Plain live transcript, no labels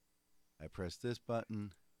I press this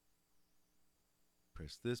button.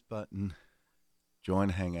 Press this button. Join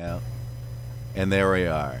Hangout. And there we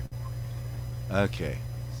are. Okay.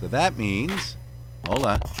 So that means, hold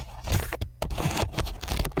on.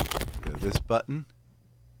 Go this button.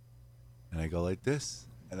 And I go like this.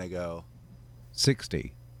 And I go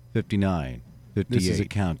 60, 59, 58. This is a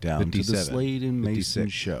countdown 57, to the Slade and Mason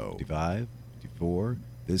Show. 55, 54.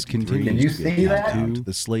 This continues. Can you see that? To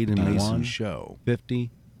the Slade and Mason Show.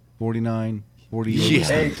 50, 49, 48. Yeah.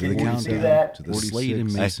 Hey, to the can you countdown see that? to the Slade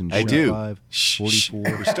and Mason Show. I do. 44.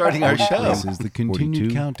 We're starting our show. This is the continued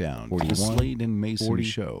 42, countdown 41, to the Slade and Mason 40,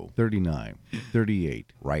 Show. 39,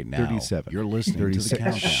 38. Right now. 37. You're listening 36, to the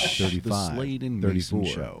countdown. 35. The Slade and Mason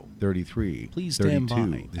Show. 33. Please stand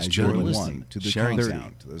 32, by as you're listening to the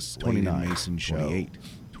countdown to the Slade and Mason Show. 28.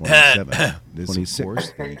 27. This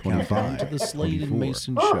 26. 25 to the Slade and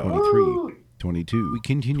Mason Show. 23. 22. We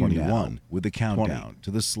continue 21 with the countdown 20,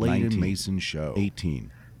 to the Slade and Mason Show.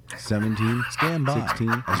 18. 17. Stand by.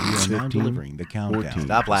 16. As we are now delivering the countdown. 14.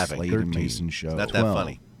 Stop laughing. Slade and Mason Show. It's not that 12,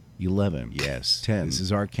 funny. 11. Yes. 10. This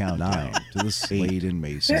is our countdown to the Slade and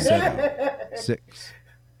Mason. 7. 6.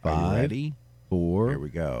 5. Ready? 4. Here we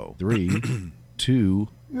go. 3. 2.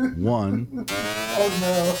 1. Oh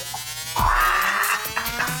no.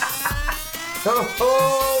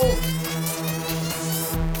 Oh!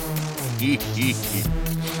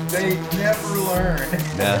 They never learn.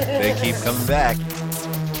 No, they keep coming back.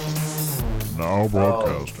 Now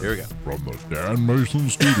broadcasting Here we go. from the Dan Mason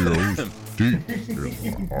Studios, deep in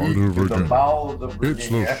the heart of The Virginia. bowels of It's the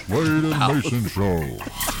Virginia. Slade and Mason Show.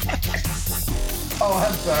 Oh,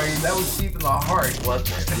 I'm sorry. That was deep in the heart, wasn't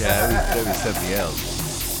it? Yeah, that was something else.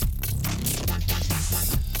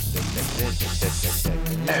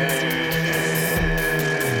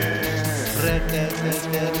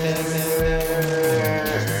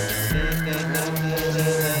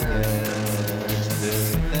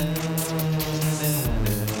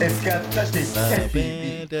 It's got such a catchy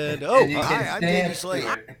beat. Oh, And you hi, can I'm Danny dance Slade.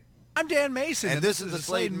 to it. I'm Dan Mason, and this is the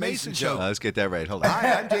Slade and Mason Show. Let's get that right. Hold on.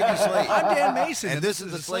 Hi, I'm Danny Slade. I'm Dan Mason, And this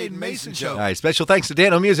is the Slade and Mason Show. All right, special thanks to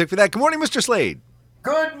Dano Music for that. Good morning, Mr. Slade.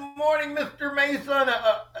 Good morning, Mr. Mason.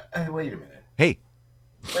 Wait a minute. Hey,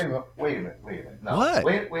 Wait a minute. No, What?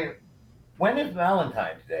 Wait. When is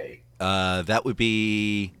Valentine's Day? that would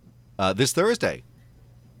be this Thursday,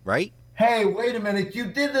 right? Hey, wait a minute. You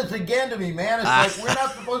did this again to me, man. It's like we're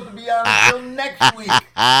not supposed to be on until next week.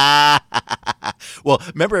 Well,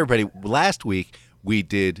 remember everybody, last week we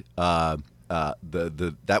did that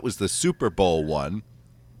was the Super Bowl one.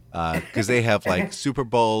 Because they have like Super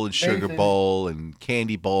Bowl and Sugar Mason. Bowl and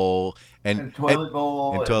Candy Bowl and Toilet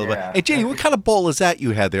bowl. and toilet bowl. yeah. Hey, Jenny, what kind of bowl is that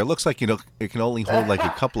you had there? It looks like, it can only hold like a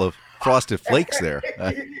couple of frosted flakes there.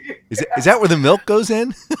 Is that where the milk goes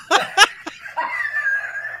in?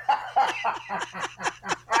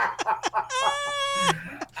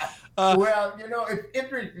 Well, it's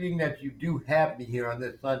interesting that you do have me here on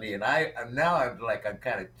this Sunday, and I'm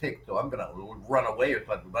kind of ticked, so I'm gonna run away or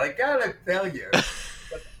something. But I gotta tell you,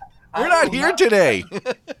 We're not here today.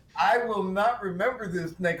 I will not remember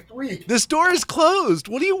this next week. The store is closed.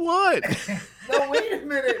 What do you want? No, wait a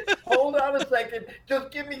minute. Hold on a second.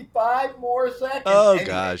 Just give me 5 more seconds. Oh, Anyway,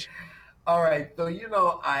 gosh. All right. So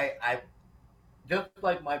I just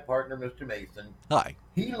like my partner, Mr. Mason. Hi.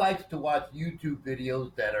 He likes to watch YouTube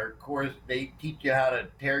videos that are, of course, they teach you how to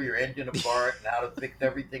tear your engine apart and how to fix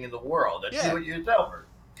everything in the world. And Yeah. do it yourselfer.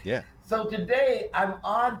 Yeah. So today I'm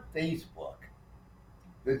on Facebook.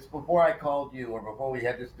 It's before I called you or before we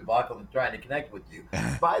had this debacle of trying to connect with you.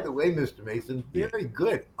 By the way, Mr. Mason, very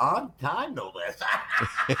good. On time, no less.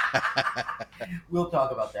 We'll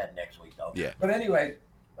talk about that next week, though. Yeah. But anyway,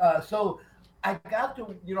 so I got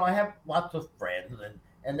to, I have lots of friends,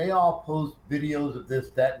 and they all post videos of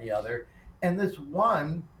this, that, and the other. And this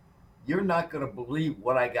one, you're not going to believe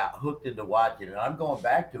what I got hooked into watching. And I'm going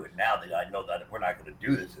back to it now that I know that we're not going to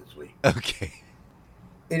do this week. Okay.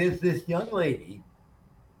 It is this young lady.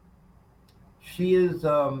 She is,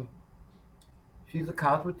 she's a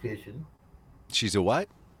cosmetician. She's a what?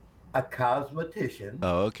 A cosmetician.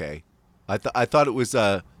 Oh, okay. I thought it was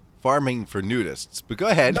farming for nudists, but go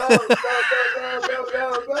ahead. No.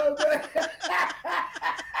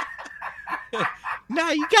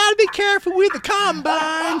 Now you gotta be careful with the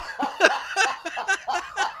combine.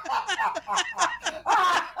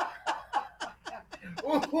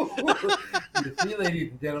 You see,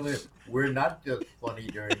 ladies and gentlemen, we're not just funny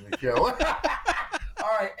during the show.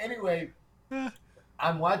 All right, anyway,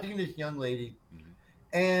 I'm watching this young lady,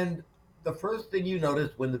 and the first thing you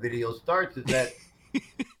notice when the video starts is that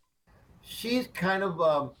she's kind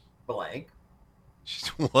of blank. She's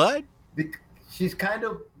what? She's kind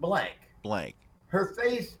of blank. blank? Her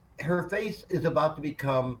face is about to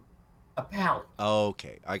become a palette.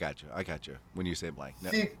 Okay, I got you. When you say blank,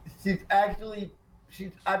 no.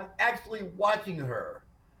 I'm actually watching her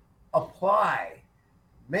apply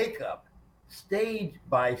makeup stage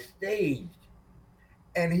by stage.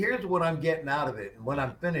 And here's what I'm getting out of it. And when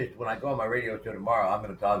I'm finished, when I go on my radio show tomorrow, I'm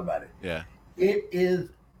going to talk about it. Yeah. It is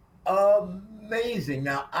amazing.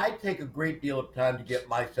 Now, I take a great deal of time to get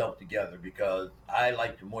myself together because I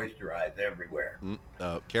like to moisturize everywhere.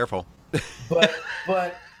 Careful. But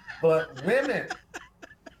women,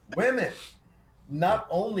 not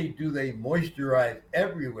only do they moisturize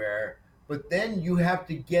everywhere, but then you have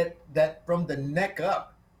to get that from the neck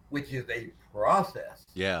up, which is a process.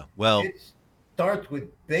 Yeah. Well, it starts with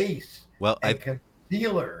base and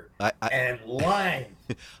concealer and lines.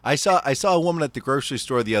 I saw a woman at the grocery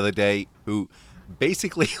store the other day who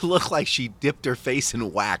basically looked like she dipped her face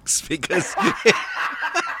in wax because I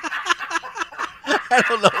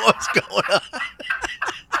don't know what's going on.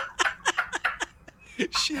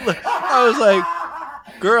 I was like,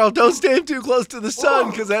 girl, don't stand too close to the sun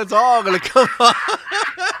because that's all going to come on.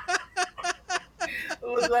 It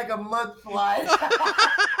looks like a mudslide.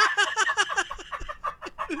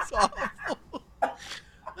 It's awful.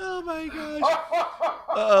 Oh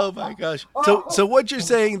my gosh. So what you're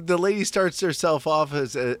saying, the lady starts herself off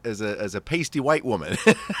as a pasty white woman.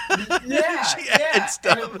 Yeah.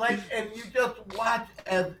 And you just watch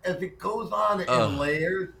as it goes on in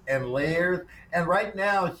layers and layers. And right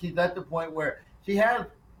now she's at the point where she has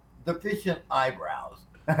deficient eyebrows,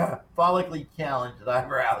 follically challenged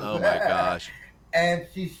eyebrows. Oh my gosh. And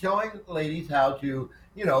she's showing ladies how to,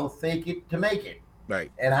 fake it to make it.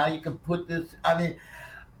 Right. And how you can put this. I mean,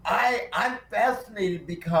 I'm fascinated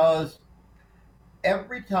because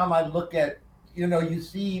every time I look at, you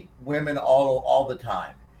see women all the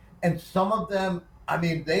time. And some of them, I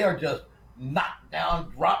mean, they are just knocked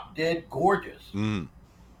down, drop dead gorgeous. Mm.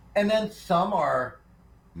 And then some are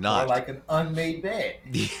not like an unmade bed.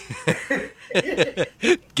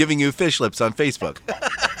 Giving you fish lips on Facebook.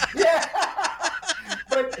 Yeah.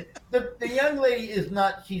 But the young lady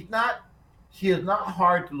she is not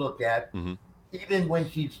hard to look at, even when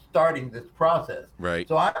she's starting this process. Right.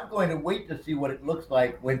 So I'm going to wait to see what it looks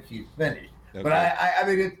like when she's finished. Okay. But I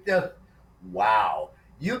mean, it's just, wow.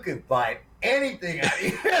 You can find anything out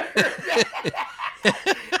here.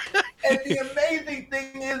 And the amazing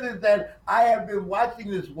thing is that I have been watching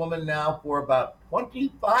this woman now for about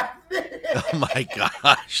 25 minutes. Oh my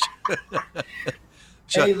gosh.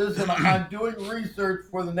 Hey, listen, I'm doing research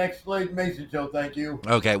for the next Slade Mason show. Thank you.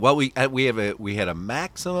 Okay. Well, we had a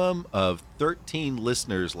maximum of 13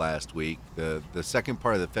 listeners last week. The second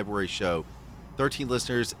part of the February show, 13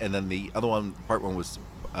 listeners, and then the other part one was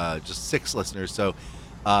just 6 listeners. So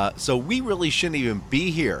we really shouldn't even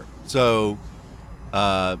be here. So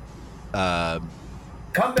come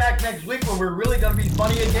back next week when we're really going to be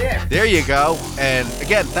funny again. There you go. And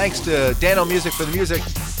again, thanks to Dano Music for the music.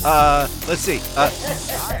 Let's see.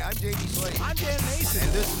 Hi, I'm J.D. Slade. I'm Dan Mason.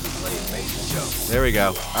 And this is the Slade Mason Show. There we go.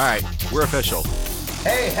 All right. We're official.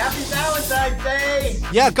 Hey, happy Valentine's Day.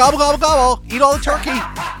 Yeah, gobble, gobble, gobble. Eat all the turkey.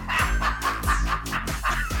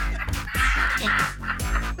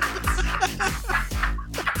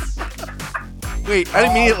 Wait, I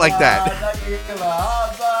didn't mean it like that.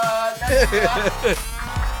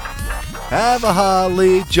 Have a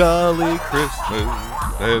holly jolly Christmas.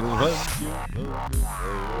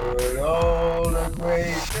 All the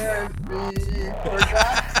greatness be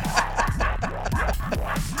forgotten.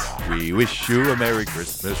 We wish you a Merry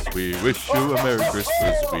Christmas. We wish you a Merry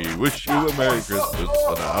Christmas. We wish you a Merry Christmas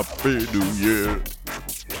and a Happy New Year.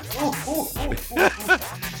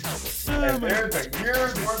 And there's a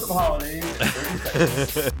year's worth of holidays in 30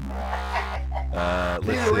 seconds.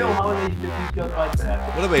 Let's see. Real holidays should be just like that.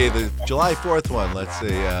 What about the July 4th one? Let's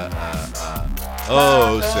see.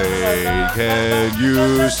 Oh, say, can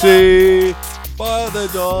you see by the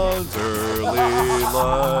dawn's early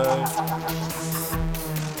light?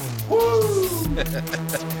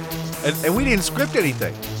 and we didn't script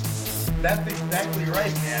anything. That's exactly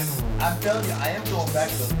right, man. I'm telling you, I am going back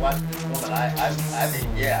to watch this woman. I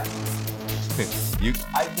mean, yeah.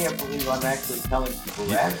 I can't believe I'm actually telling people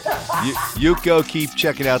that. you go keep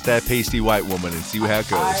checking out that pasty white woman and see how it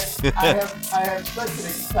goes. I have such an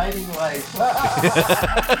exciting life.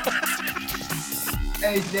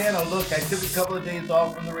 Hey, Dano, look, I took a couple of days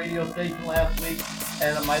off from the radio station last week,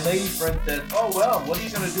 and my lady friend said, oh, well, what are you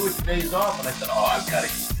going to do with your days off? And I said, oh, I've got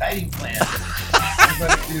exciting plans.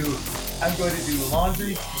 I'm going to do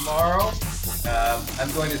laundry tomorrow.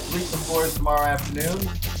 I'm going to sweep the floors tomorrow afternoon.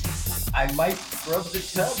 I might scrub the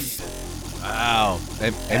tub even. Wow.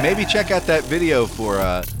 And maybe check out that video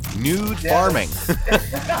for nude farming.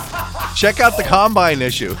 Check out the combine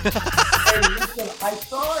issue. Hey, listen, I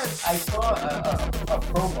saw a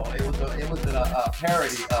promo. It was a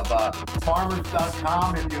parody of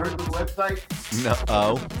farmers.com. Have you heard the website? No.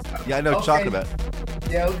 Oh. Yeah, I know what you're talking about.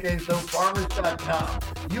 Yeah, okay, so farmers.com.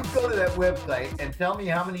 You go to that website and tell me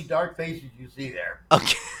how many dark faces you see there.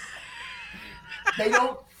 Okay. They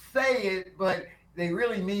don't say it, but they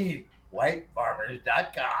really mean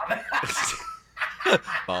whitefarmers.com.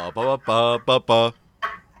 Ba, ba, ba, ba, ba.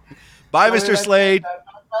 Bye, Mr. Slade.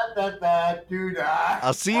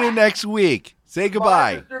 I'll see you next week. Say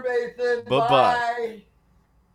goodbye. Bye, Mr. Mason. Bye-bye. Bye.